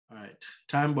right,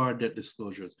 time bar debt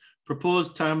disclosures.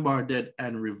 Proposed time bar debt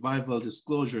and revival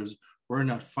disclosures were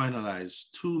not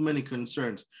finalized. Too many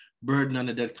concerns, burden on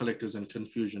the debt collectors and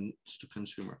confusion to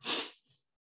consumer.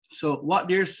 So what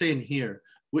they're saying here,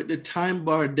 with the time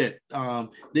bar debt,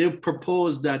 they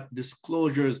proposed that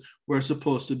disclosures were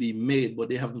supposed to be made, but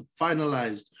they haven't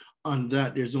finalized on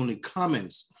that. There's only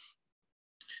comments,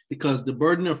 because the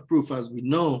burden of proof, as we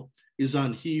know, is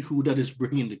on he who that is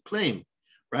bringing the claim,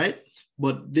 right?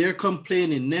 But they're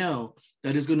complaining now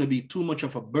that it's going to be too much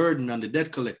of a burden on the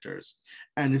debt collectors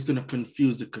and it's going to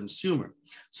confuse the consumer.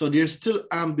 So there's still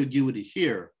ambiguity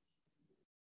here.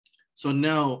 So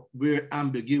now where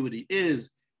ambiguity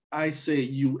is, I say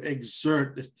you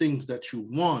exert the things that you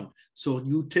want. So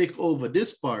you take over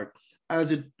this part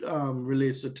as it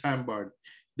relates to time bar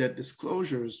debt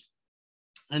disclosures,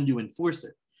 and you enforce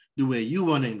it the way you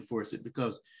want to enforce it,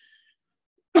 because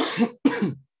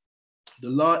the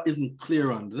law isn't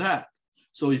clear on that.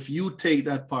 So if you take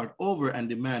that part over and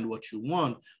demand what you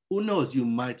want, who knows, you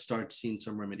might start seeing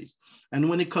some remedies. And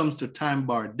when it comes to time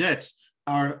bar debts,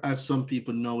 or as some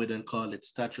people know it and call it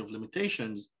statute of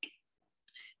limitations,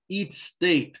 each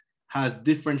state has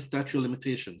different statute of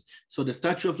limitations. So the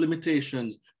statute of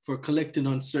limitations for collecting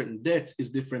on certain debts is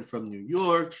different from New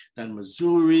York, than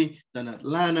Missouri, than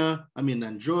Atlanta,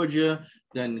 than Georgia,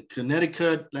 than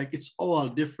Connecticut. Like, it's all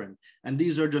different. And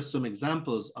these are just some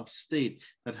examples of state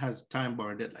that has time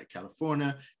bar debt, like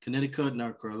California, Connecticut,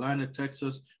 North Carolina,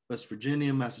 Texas, West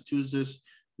Virginia, Massachusetts,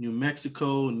 New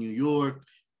Mexico, New York,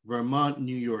 Vermont,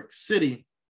 New York City,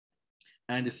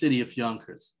 and the city of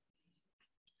Yonkers.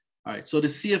 All right, so the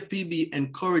CFPB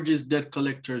encourages debt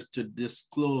collectors to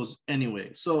disclose anyway.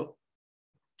 So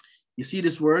you see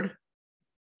this word?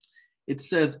 It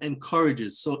says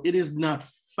encourages. So it is not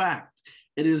fact,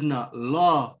 it is not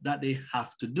law that they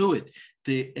have to do it.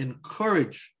 They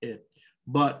encourage it,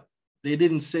 but they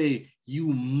didn't say you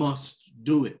must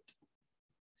do it.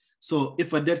 So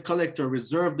if a debt collector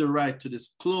reserved the right to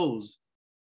disclose,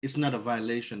 it's not a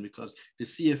violation, because the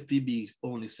CFPB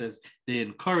only says they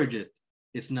encourage it.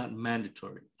 It's not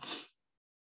mandatory.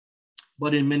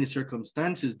 But in many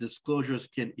circumstances, disclosures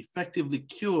can effectively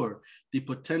cure the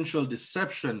potential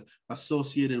deception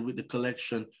associated with the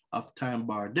collection of time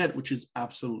bar debt, which is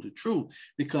absolutely true.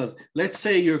 Because let's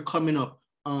say you're coming up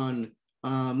on,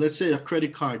 let's say a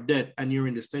credit card debt, and you're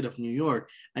in the state of New York,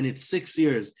 and it's 6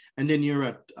 years, and then you're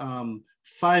at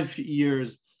 5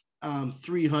 years,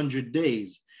 300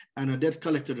 days, and a debt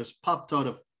collector just popped out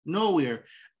of nowhere,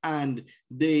 and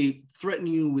they threaten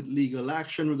you with legal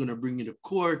action. We're going to bring you to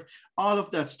court, all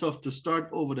of that stuff to start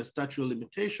over the statute of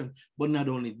limitation. But not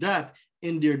only that,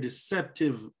 in their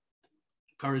deceptive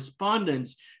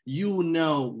correspondence, you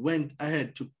now went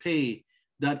ahead to pay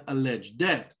that alleged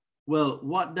debt. Well,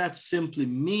 what that simply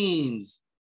means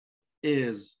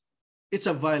is it's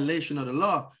a violation of the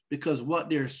law, because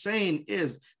what they're saying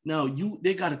is now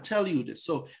they got to tell you this.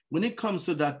 So when it comes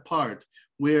to that part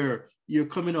where you're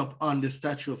coming up on the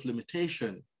statute of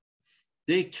limitation,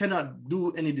 they cannot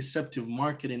do any deceptive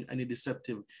marketing, any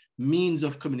deceptive means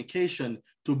of communication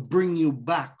to bring you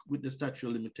back with the statute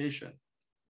of limitation.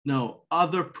 Now,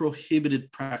 other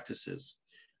prohibited practices,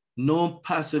 no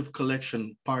passive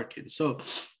collection parking. So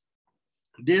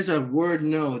there's a word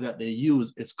now that they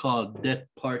use, it's called debt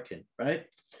parking, right?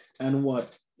 And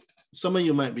what some of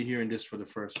you might be hearing this for the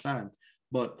first time,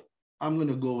 but I'm going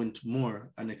to go into more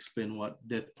and explain what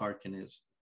debt parking is.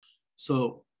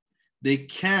 So they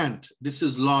can't, this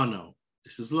is law now,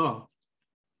 this is law.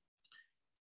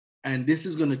 And this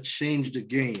is going to change the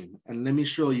game. And let me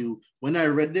show you, when I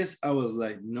read this, I was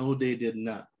like, no, they did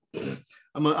not.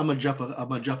 I'm gonna drop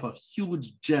a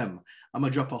huge gem. I'm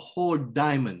gonna drop a whole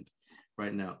diamond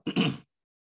right now.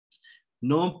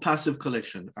 No passive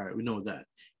collection, all right, we know that.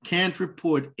 Can't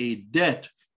report a debt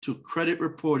to credit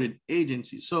reported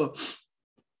agencies. So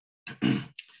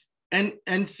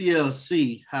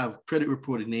NCLC have credit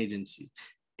reporting agencies.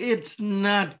 It's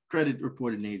not credit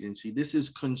reporting agency. This is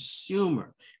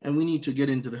consumer. And we need to get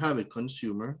into the habit,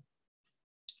 consumer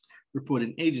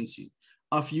reporting agencies,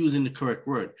 of using the correct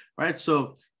word, right?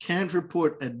 So can't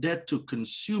report a debt to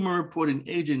consumer reporting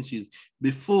agencies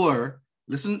before,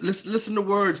 listen to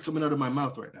words coming out of my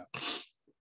mouth right now.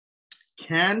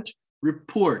 Can't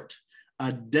report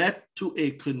a debt to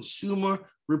a consumer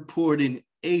reporting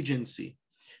agency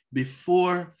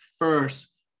before first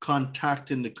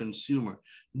contacting the consumer.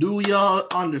 Do y'all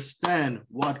understand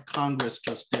what Congress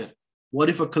just did? What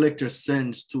if a collector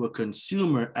sends to a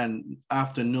consumer and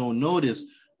after no notice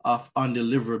of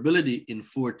undeliverability in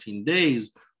 14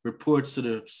 days, reports to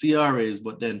the CRAs,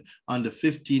 but then on the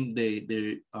 15th day,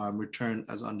 they return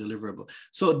as undeliverable.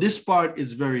 So this part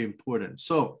is very important.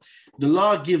 So the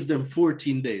law gives them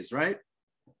 14 days, right?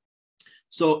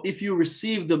 So if you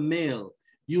receive the mail,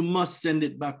 you must send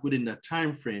it back within that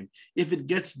time frame. If it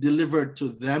gets delivered to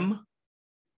them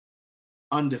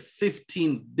on the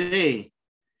 15th day,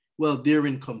 well, they're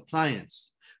in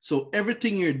compliance. So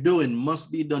everything you're doing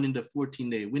must be done in the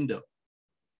 14-day window.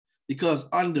 Because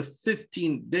on the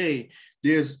 15th day,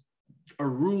 there's a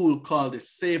rule called the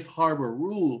safe harbor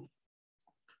rule,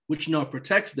 which now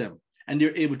protects them, and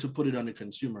they're able to put it on the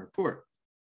consumer report.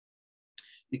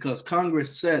 Because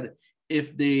Congress said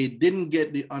if they didn't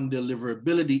get the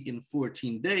undeliverability in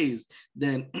 14 days,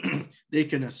 then they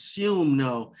can assume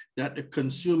now that the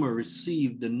consumer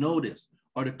received the notice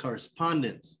or the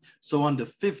correspondence. So on the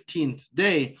 15th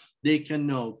day, they can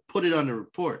now put it on the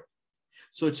report.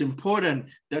 So it's important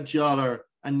that y'all are,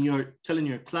 and you're telling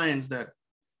your clients that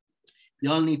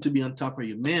y'all need to be on top of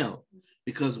your mail,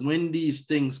 because when these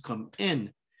things come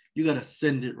in, you got to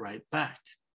send it right back.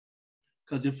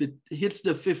 Because if it hits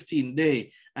the 15th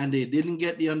day and they didn't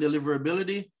get the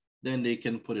undeliverability, then they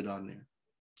can put it on there.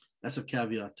 That's a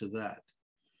caveat to that.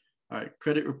 All right,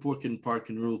 credit reporting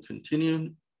parking rule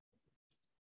continued.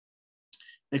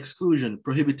 Exclusion,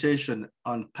 prohibition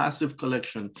on passive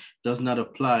collection does not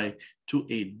apply to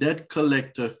a debt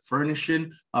collector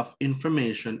furnishing of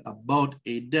information about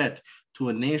a debt to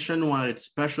a nationwide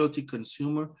specialty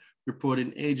consumer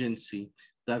reporting agency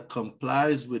that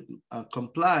complies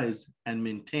and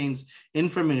maintains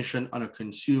information on a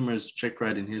consumer's check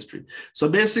writing history. So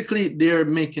basically, they're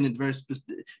making it very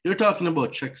specific. They're talking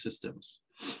about check systems.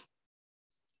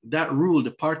 That rule,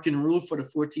 the parking rule for the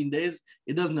 14 days,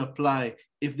 it doesn't apply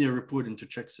if they're reporting to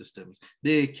check systems.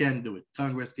 They can do it.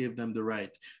 Congress gave them the right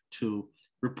to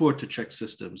report to check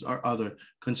systems or other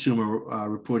consumer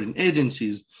reporting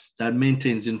agencies that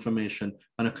maintains information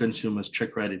on a consumer's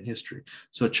check writing history.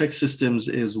 So check systems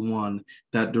is one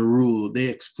that the rule, they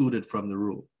excluded from the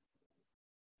rule.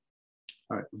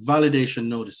 All right, validation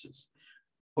notices,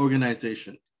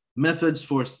 organization. Methods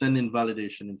for sending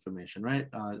validation information, right?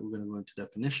 We're going to go into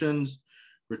definitions,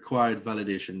 required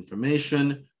validation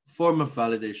information, form of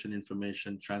validation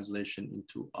information, translation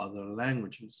into other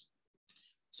languages.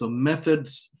 So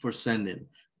methods for sending.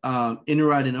 In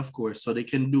writing, of course, so they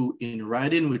can do in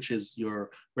writing, which is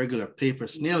your regular paper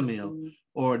snail mail,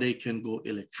 or they can go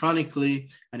electronically,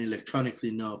 and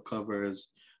electronically now covers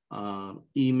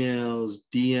emails,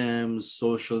 DMs,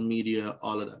 social media,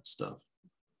 all of that stuff.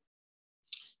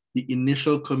 The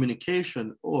initial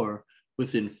communication, or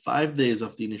within 5 days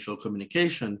of the initial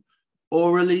communication,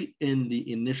 orally in the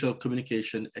initial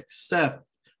communication, except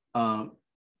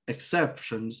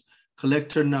exceptions,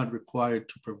 collector not required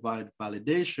to provide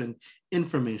validation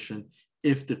information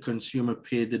if the consumer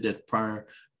paid the debt prior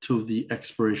to the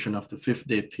expiration of the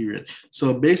 5th-day period.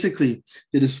 So basically,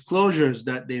 the disclosures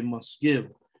that they must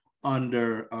give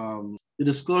under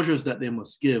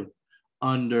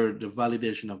under the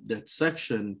validation of debt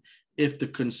section, if the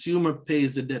consumer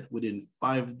pays the debt within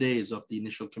 5 days of the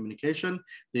initial communication,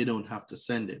 they don't have to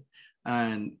send it,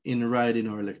 and in writing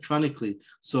or electronically.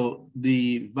 So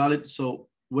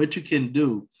what you can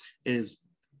do is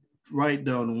write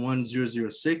down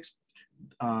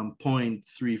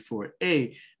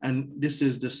 1006.34a, and this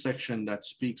is the section that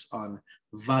speaks on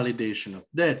validation of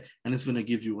debt, and it's going to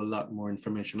give you a lot more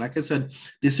information. Like I said,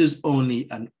 this is only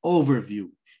an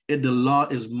overview. The law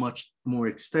is much more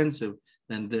extensive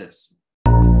than this.